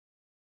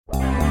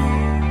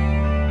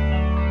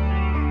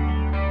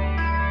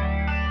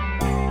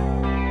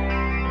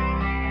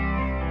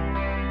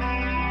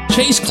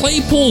Chase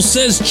Claypool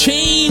says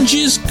change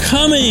is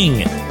coming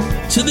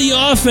to the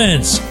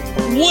offense.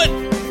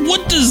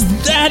 What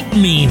does that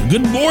mean?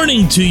 Good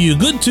morning to you.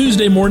 Good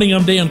Tuesday morning.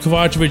 I'm Dejan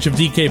Kovacevic of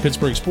DK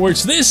Pittsburgh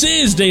Sports. This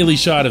is Daily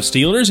Shot of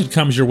Steelers. It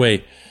comes your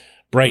way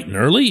bright and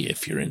early.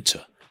 If you're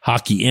into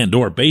hockey and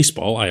or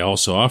baseball, I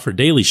also offer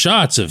daily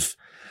shots of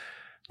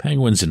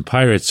Penguins and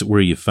Pirates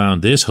where you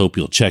found this. Hope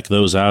you'll check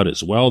those out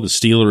as well. The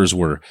Steelers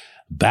were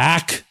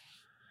back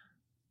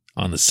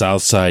on the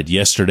South Side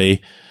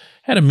yesterday.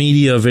 Had a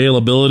media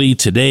availability.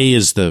 Today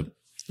is the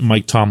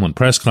Mike Tomlin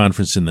press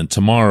conference, and then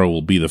tomorrow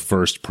will be the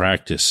first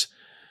practice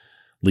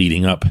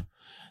leading up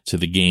to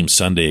the game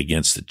Sunday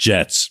against the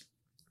Jets.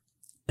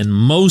 And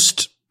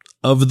most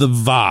of the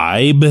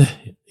vibe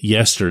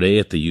yesterday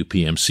at the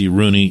UPMC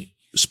Rooney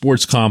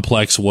Sports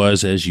Complex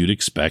was, as you'd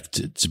expect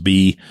it to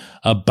be,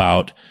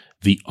 about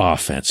the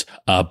offense,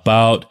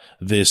 about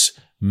this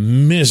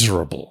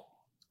miserable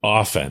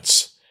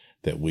offense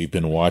that we've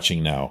been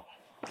watching now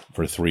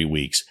for 3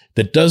 weeks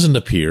that doesn't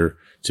appear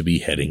to be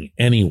heading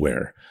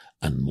anywhere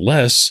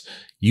unless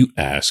you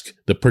ask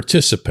the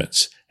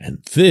participants.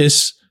 And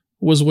this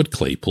was what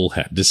Claypool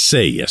had to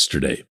say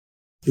yesterday.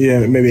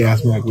 Yeah, maybe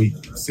ask me like week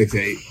 6,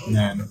 8,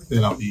 and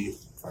then I'll be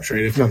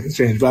frustrated if nothing's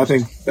changed. But I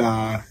think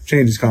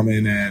change is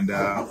coming, and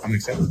I'm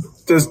excited.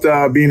 Just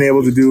being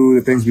able to do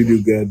the things we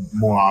do good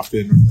more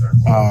often.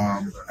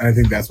 And I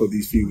think that's what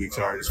these few weeks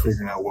are, just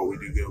figuring out what we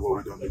do good, what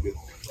we don't do good.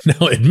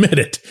 Now, admit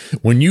it,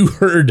 when you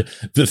heard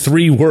the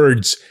 3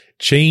 words,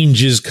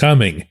 change is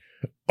coming,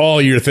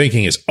 all you're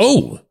thinking is,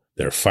 oh,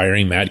 they're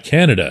firing Matt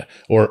Canada,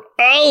 or,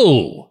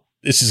 oh,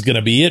 this is going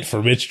to be it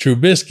for Mitch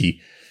Trubisky.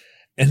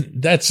 And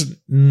that's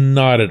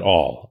not at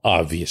all,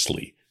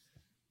 obviously,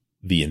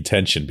 the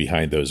intention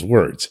behind those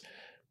words.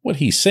 What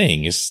he's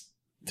saying is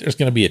there's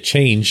going to be a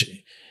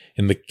change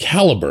in the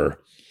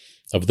caliber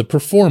of the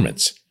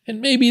performance.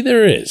 And maybe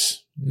there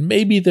is.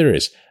 Maybe there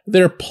is.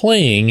 They're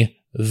playing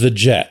the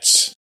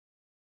Jets,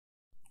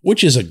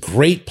 which is a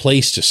great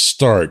place to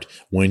start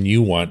when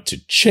you want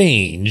to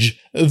change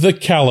the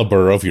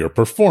caliber of your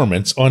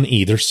performance on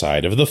either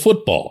side of the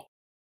football.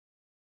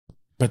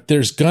 But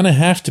there's going to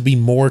have to be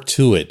more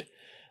to it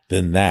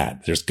than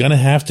that. There's going to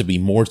have to be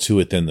more to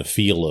it than the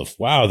feel of,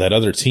 wow, that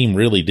other team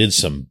really did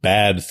some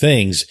bad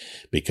things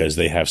because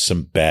they have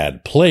some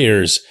bad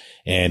players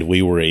and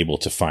we were able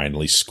to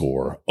finally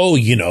score,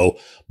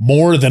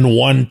 more than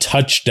 1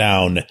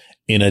 touchdown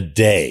in a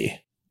day.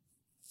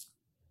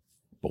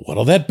 But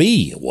what'll that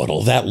be?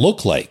 What'll that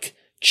look like?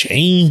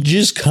 Change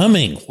is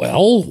coming.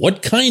 Well,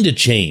 what kind of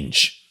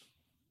change?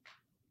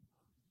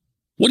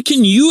 What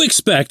can you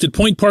expect at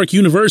Point Park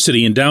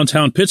University in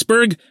downtown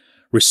Pittsburgh?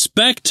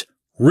 Respect,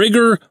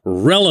 rigor,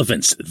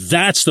 relevance.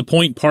 That's the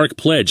Point Park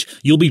Pledge.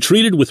 You'll be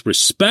treated with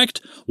respect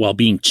while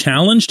being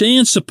challenged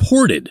and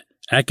supported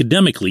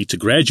academically to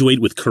graduate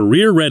with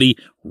career-ready,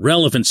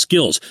 relevant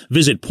skills.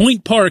 Visit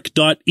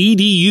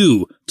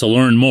pointpark.edu to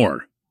learn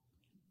more.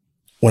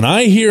 When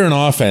I hear an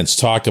offense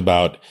talk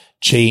about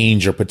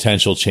change or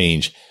potential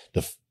change,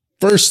 the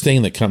first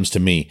thing that comes to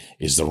me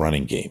is the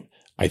running game.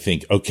 I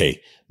think,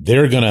 okay,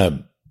 they're going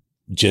to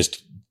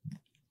just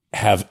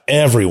have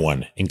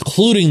everyone,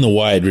 including the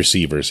wide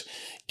receivers,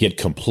 get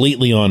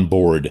completely on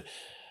board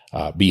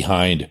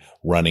behind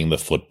running the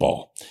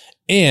football.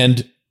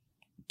 And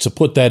to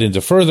put that into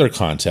further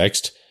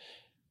context,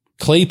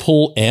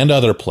 Claypool and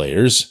other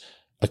players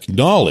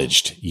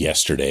acknowledged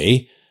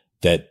yesterday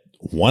that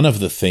one of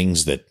the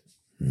things that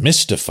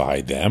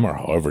mystified them, or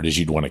however it is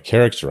you'd want to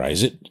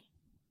characterize it,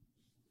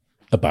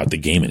 about the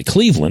game in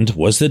Cleveland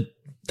was that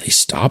they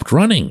stopped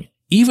running,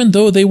 even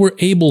though they were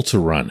able to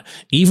run,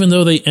 even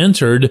though they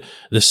entered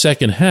the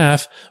second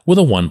half with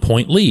a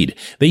 1-point lead.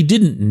 They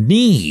didn't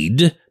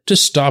need to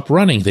stop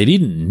running. They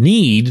didn't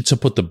need to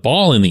put the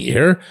ball in the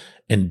air.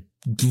 And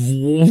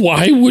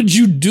why would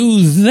you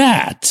do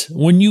that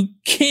when you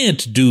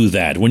can't do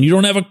that, when you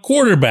don't have a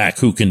quarterback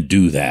who can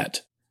do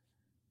that?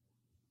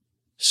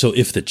 So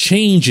if the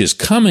change is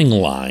coming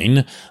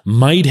line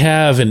might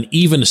have an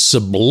even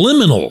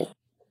subliminal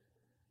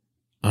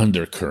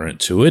undercurrent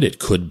to it, it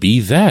could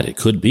be that. It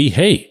could be,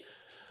 hey,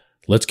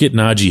 let's get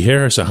Najee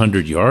Harris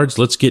 100 yards.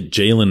 Let's get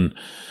Jaylen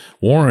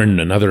Warren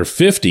another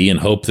 50 and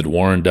hope that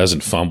Warren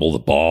doesn't fumble the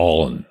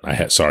ball. And I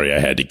had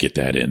to get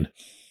that in.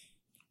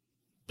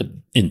 But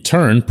in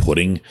turn,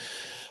 putting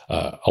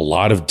a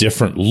lot of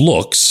different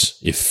looks,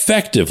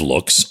 effective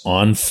looks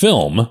on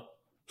film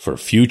for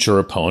future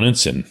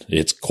opponents, and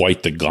it's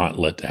quite the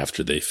gauntlet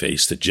after they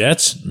face the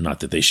Jets.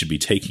 Not that they should be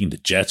taking the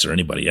Jets or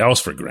anybody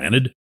else for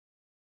granted,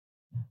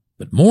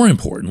 but more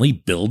importantly,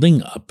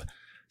 building up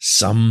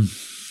some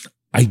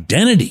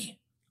identity.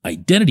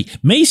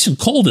 Mason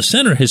Cole, the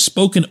center, has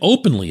spoken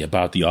openly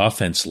about the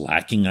offense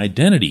lacking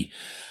identity.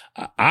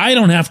 I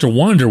don't have to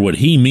wonder what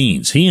he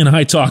means. He and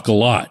I talk a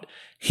lot.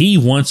 He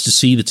wants to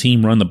see the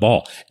team run the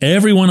ball.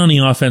 Everyone on the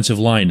offensive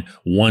line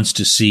wants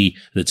to see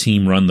the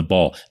team run the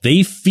ball.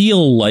 They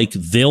feel like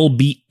they'll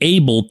be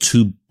able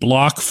to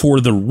block for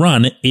the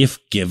run if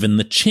given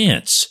the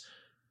chance.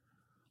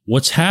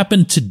 What's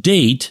happened to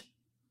date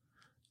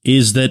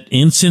is that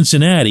in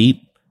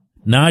Cincinnati,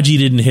 Najee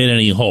didn't hit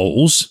any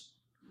holes.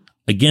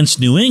 Against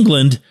New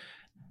England,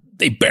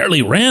 they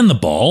barely ran the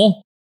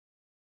ball.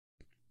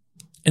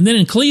 And then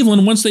in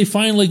Cleveland, once they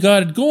finally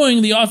got it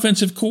going, the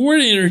offensive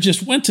coordinator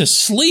just went to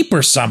sleep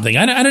or something.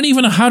 I don't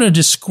even know how to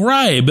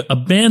describe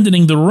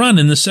abandoning the run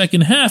in the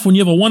second half when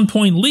you have a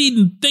 1-point lead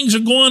and things are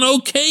going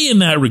okay in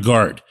that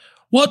regard.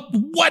 What?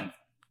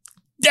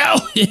 Now,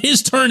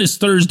 his turn is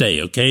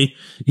Thursday, okay?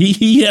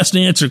 He has to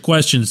answer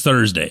questions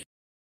Thursday.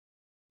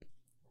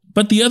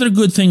 But the other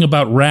good thing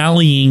about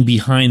rallying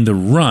behind the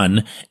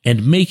run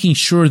and making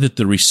sure that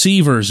the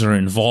receivers are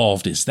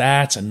involved is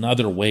that's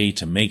another way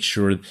to make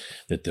sure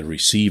that the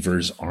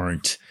receivers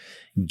aren't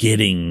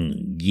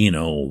getting,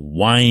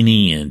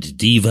 whiny and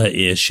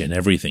diva-ish and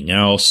everything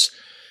else,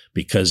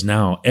 because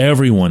now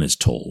everyone is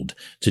told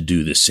to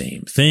do the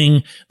same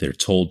thing. They're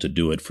told to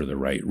do it for the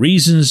right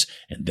reasons.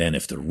 And then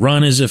if the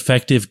run is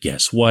effective,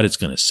 guess what? It's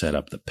going to set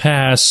up the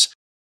pass.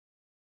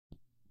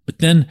 But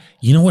then,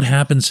 you know what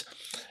happens?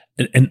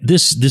 And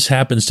this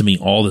happens to me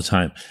all the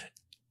time.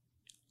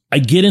 I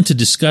get into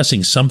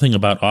discussing something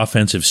about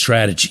offensive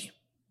strategy.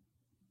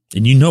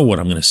 And you know what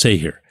I'm going to say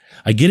here.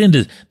 I get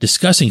into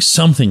discussing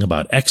something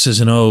about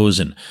X's and O's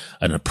and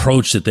an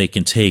approach that they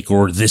can take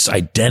or this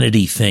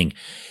identity thing.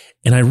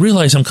 And I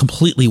realize I'm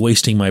completely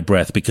wasting my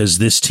breath because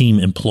this team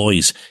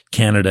employs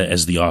Canada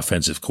as the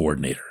offensive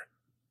coordinator.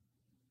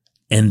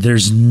 And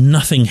there's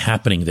nothing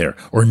happening there,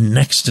 or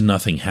next to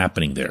nothing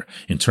happening there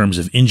in terms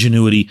of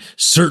ingenuity,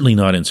 certainly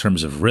not in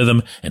terms of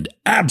rhythm, and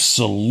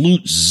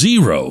absolute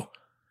zero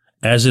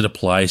as it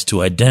applies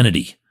to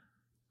identity.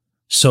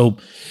 So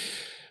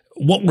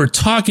what we're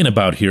talking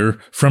about here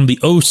from the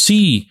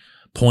OC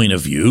point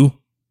of view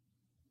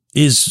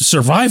is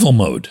survival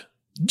mode.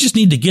 You just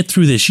need to get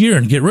through this year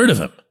and get rid of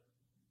him.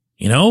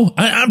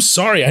 I'm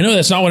sorry. I know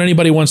that's not what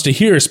anybody wants to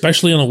hear,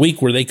 especially on a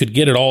week where they could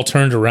get it all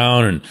turned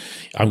around. And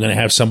I'm going to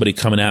have somebody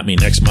coming at me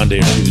next Monday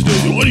or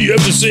Tuesday. What do you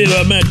have to say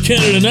about Matt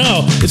Canada now?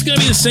 It's going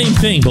to be the same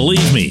thing,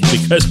 believe me,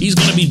 because he's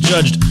going to be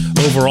judged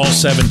over all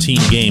 17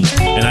 games.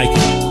 And I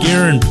can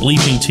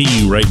guarantee to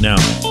you right now,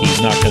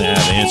 he's not going to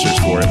have answers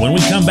for it. When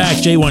we come back,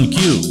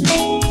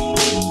 J1Q.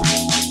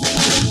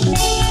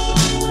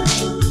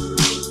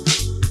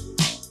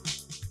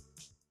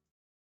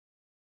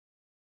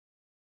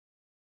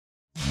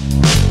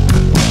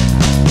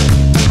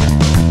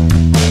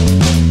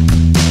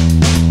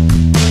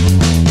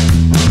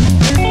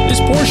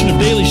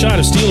 Shot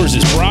of Steelers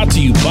is brought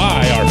to you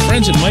by our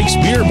friends at Mike's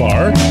Beer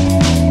Bar.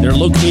 They're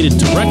located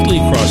directly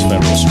across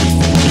Federal Street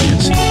from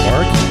PNC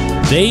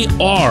Park. They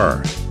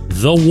are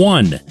the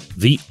one,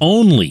 the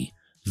only,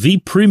 the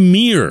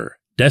premier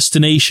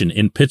destination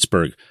in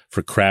Pittsburgh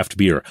for craft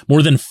beer.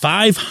 More than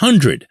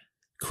 500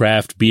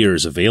 craft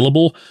beers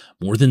available,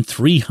 more than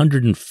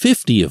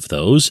 350 of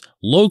those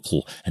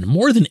local, and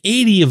more than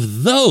 80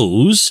 of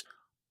those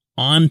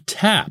on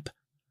tap.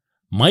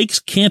 Mike's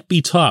can't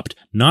be topped,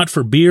 not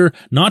for beer,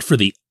 not for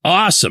the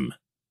awesome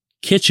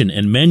kitchen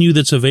and menu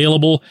that's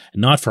available,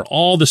 and not for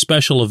all the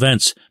special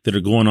events that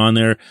are going on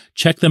there.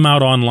 Check them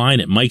out online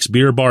at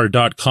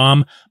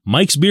mikesbeerbar.com.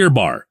 Mike's Beer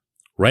Bar,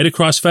 right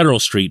across Federal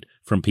Street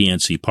from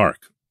PNC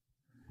Park.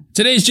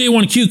 Today's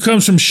J1Q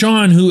comes from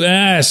Sean, who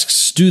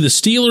asks, do the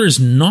Steelers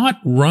not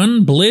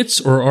run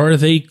blitz, or are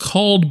they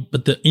called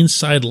but the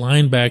inside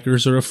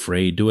linebackers are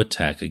afraid to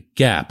attack a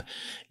gap?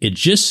 It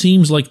just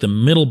seems like the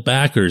middle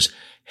backers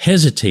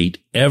hesitate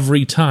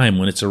every time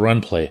when it's a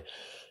run play.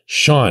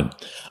 Sean,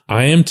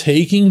 I am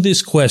taking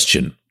this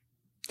question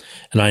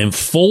and I am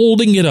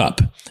folding it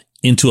up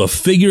into a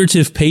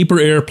figurative paper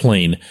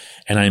airplane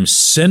and I'm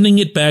sending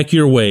it back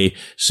your way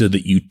so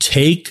that you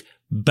take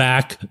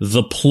back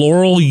the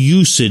plural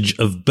usage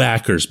of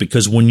backers,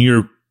 because when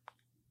you're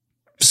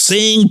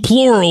saying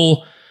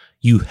plural,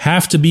 you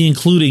have to be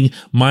including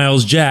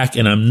Miles Jack,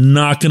 and I'm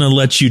not going to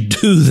let you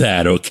do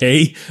that,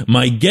 okay?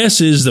 My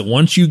guess is that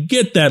once you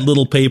get that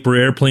little paper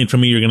airplane from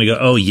me, you're going to go,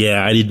 oh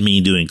yeah, I didn't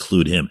mean to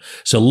include him.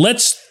 So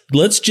let's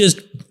just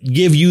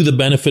give you the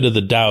benefit of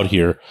the doubt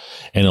here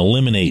and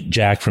eliminate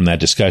Jack from that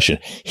discussion.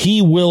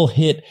 He will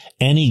hit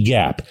any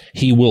gap.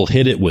 He will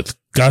hit it with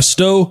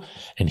gusto,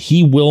 and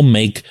he will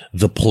make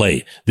the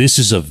play. This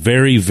is a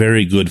very,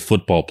 very good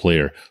football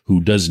player who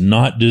does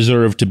not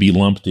deserve to be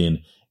lumped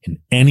in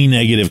any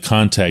negative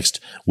context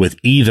with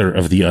either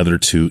of the other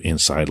two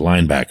inside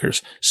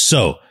linebackers.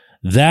 So,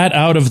 that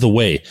out of the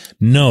way.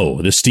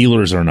 No, the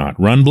Steelers are not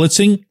run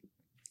blitzing.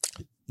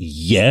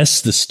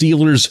 Yes, the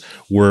Steelers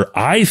were,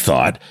 I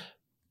thought,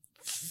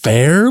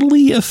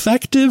 fairly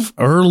effective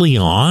early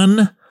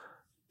on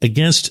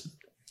against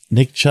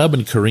Nick Chubb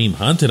and Kareem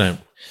Hunt, and I'm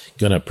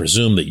going to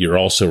presume that you're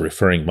also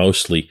referring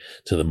mostly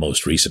to the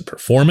most recent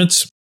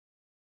performance.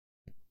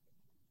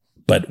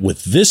 But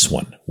with this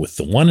one, with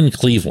the one in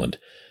Cleveland,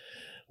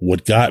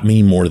 what got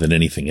me more than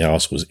anything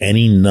else was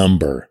any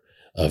number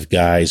of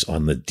guys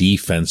on the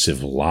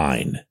defensive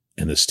line,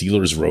 and the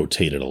Steelers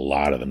rotated a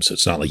lot of them. So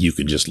it's not like you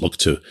can just look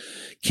to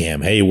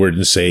Cam Hayward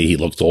and say he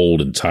looked old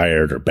and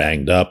tired or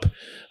banged up.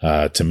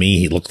 To me,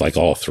 he looked like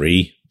all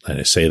three. and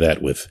I say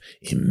that with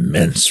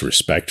immense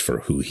respect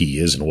for who he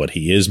is and what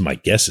he is, my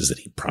guess is that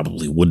he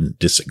probably wouldn't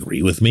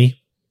disagree with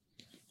me.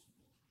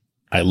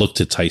 I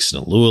looked at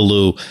Tyson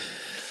Alualu.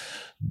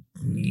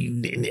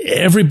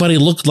 Everybody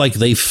looked like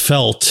they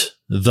felt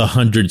the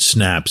 100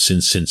 snaps in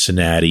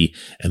Cincinnati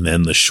and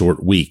then the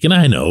short week. And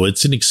I know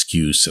it's an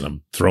excuse and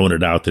I'm throwing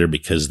it out there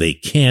because they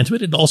can't,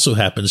 but it also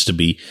happens to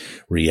be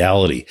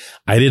reality.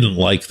 I didn't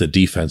like the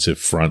defensive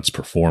front's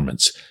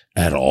performance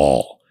at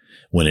all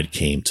when it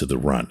came to the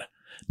run.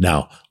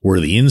 Now, were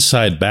the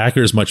inside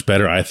backers much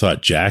better? I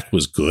thought Jack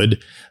was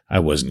good. I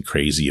wasn't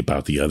crazy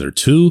about the other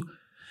two.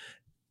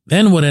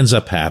 Then what ends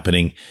up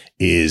happening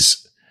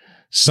is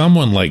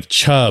someone like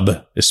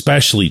Chubb,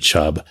 especially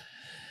Chubb,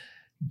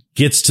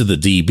 gets to the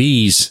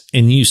DBs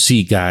and you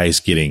see guys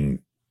getting,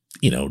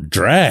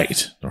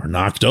 dragged or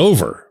knocked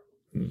over.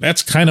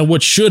 That's kind of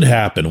what should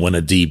happen when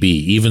a DB,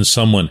 even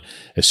someone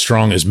as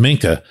strong as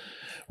Minkah,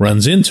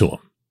 runs into him.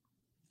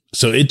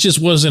 So it just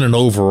wasn't an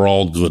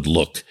overall good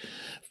look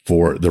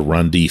for the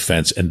run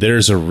defense. And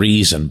there's a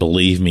reason,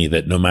 believe me,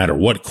 that no matter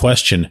what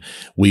question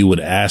we would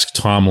ask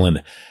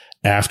Tomlin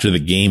after the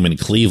game in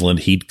Cleveland,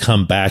 he'd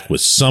come back with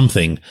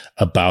something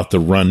about the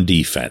run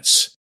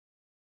defense.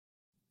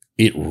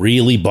 It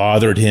really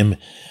bothered him.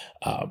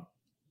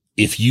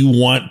 If you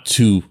want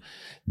to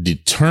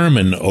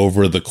determine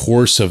over the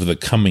course of the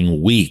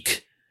coming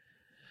week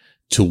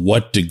to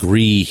what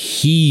degree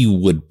he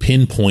would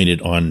pinpoint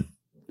it on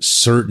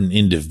certain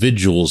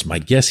individuals, my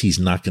guess he's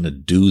not going to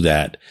do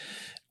that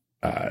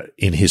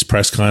in his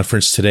press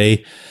conference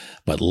today.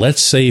 But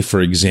let's say, for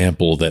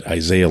example, that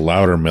Isaiah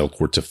Loudermilk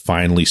were to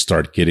finally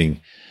start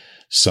getting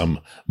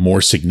some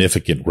more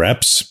significant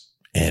reps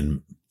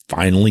and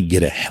finally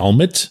get a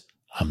helmet.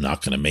 I'm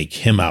not going to make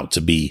him out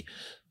to be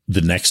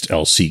the next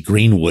LC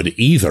Greenwood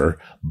either,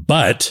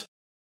 but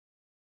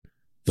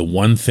the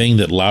one thing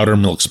that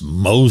Loudermilk's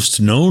most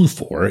known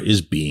for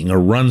is being a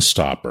run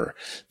stopper.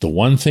 The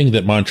one thing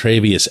that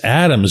Montravius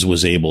Adams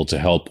was able to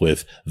help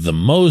with the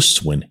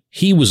most when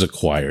he was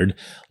acquired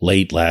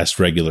late last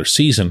regular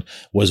season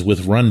was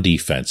with run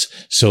defense.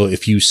 So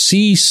if you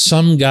see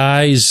some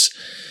guys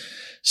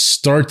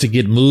start to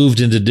get moved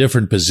into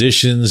different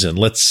positions, and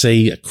let's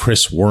say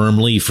Chris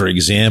Wormley, for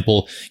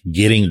example,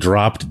 getting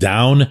dropped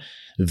down,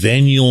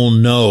 then you'll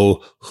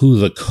know who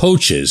the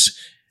coaches,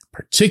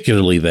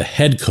 particularly the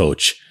head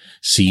coach,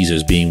 sees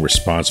as being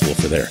responsible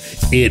for there.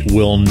 It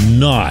will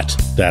not,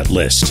 that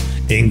list,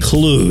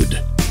 include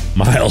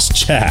Myles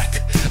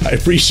Jack. I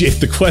appreciate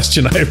the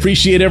question. I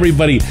appreciate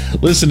everybody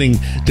listening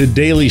to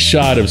Daily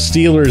Shot of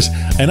Steelers,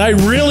 and I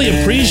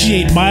really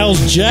appreciate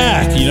Myles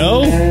Jack,